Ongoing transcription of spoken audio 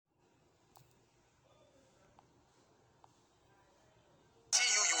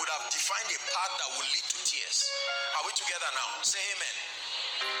now. Say amen.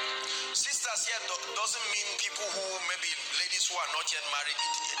 Sisters here doesn't mean people who, maybe ladies who are not yet married,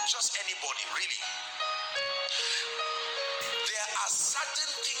 just anybody, really. There are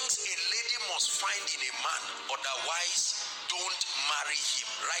certain things a lady must find in a man, otherwise don't marry him.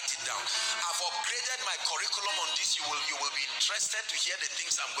 Write it down. I've upgraded my curriculum on this. You will be interested to hear the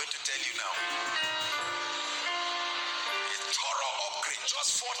things I'm going to tell you now. A thorough upgrade,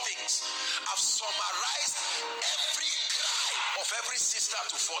 just 4 things. I've summarized every cry of every sister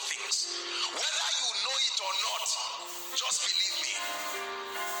to 4 things. Whether you know it or not, just believe me.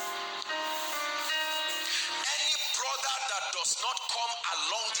 Any brother that does not come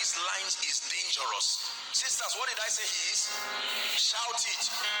along these lines is dangerous. Sisters, what did I say he is? Shout it.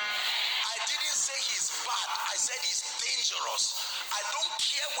 I didn't say he's bad. I said he's dangerous. I don't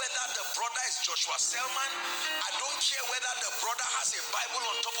care whether the brother is Joshua Selman. I don't care whether the brother has a Bible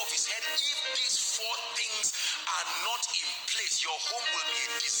on top of his head. If these 4 things are not in place, your home will be a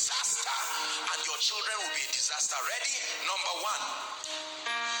disaster and your children will be a disaster. Ready? Number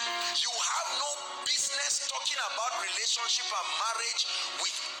 1. You have no business talking about relationship and marriage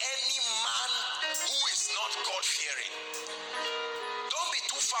with any man who is not God-fearing. Don't be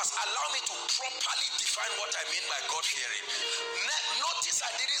too fast. Allow me to properly define what I mean by God-fearing. Notice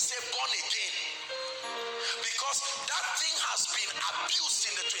I didn't say born again, because that thing has been abused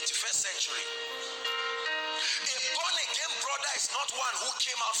in the 21st century. A born again brother is not one who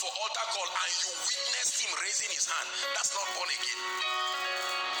came out for altar call and you witnessed him raising his hand. That's not born again.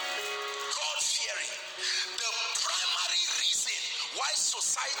 God-fearing. The primary reason why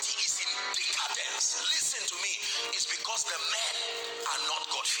society is in decadence, listen to me, is because the men are not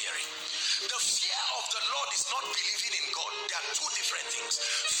God-fearing. The fear of the Lord is not believing in God. There are 2 different things.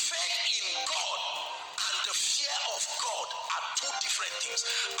 Faith in God and the fear of God are 2 different things.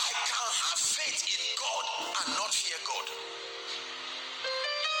 I can have faith in God and not fear God.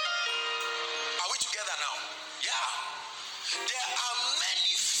 Are we together now? Yeah. There are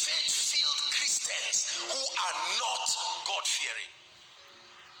many faith-filled Christians who are not God-fearing.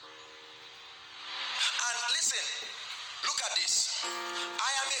 And listen, look at this.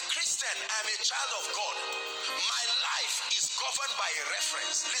 I am a Christian. I am a child of God. My life is governed by a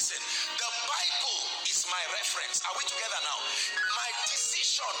reference. Listen, the Bible is my reference. Are we together now? My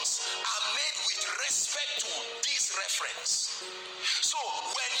decisions are made with respect to this reference. So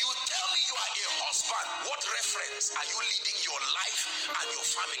when you tell me you are a husband, what reference are you leading your life and your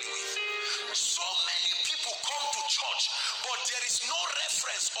family with? So many people come to church, but there is no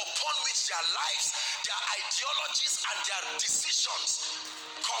reference upon which their lives, their ideologies and their decisions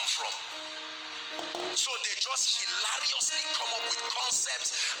come from. So they just hilariously come up with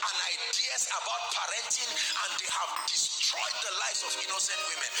concepts and ideas about parenting, and they have destroyed the lives of innocent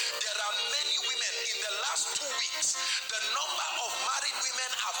women. There are many women in the last 2 weeks. The number of married women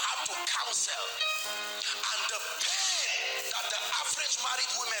have had to counsel, and the pain that the average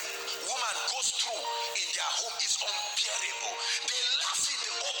married woman goes through in their home is unbearable. They laugh in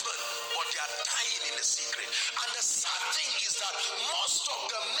the open, but they are dying in the secret. And the sad thing is that most of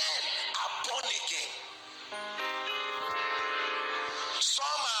the men are born again.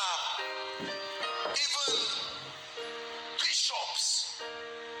 Some are even bishops,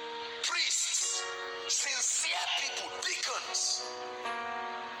 priests, sincere people, deacons.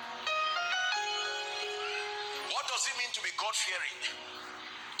 What does it mean to be God-fearing?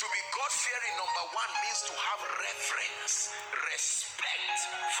 To be God-fearing, number 1, means to have reverence, respect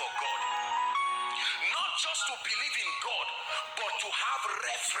for God. Not just to believe in God, but to have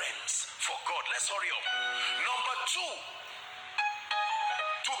reverence for God. Let's hurry up. Number 2,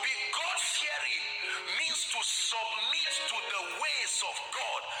 to be God-fearing means to submit to the ways of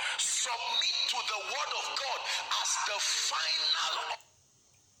God, submit to the word of God as the final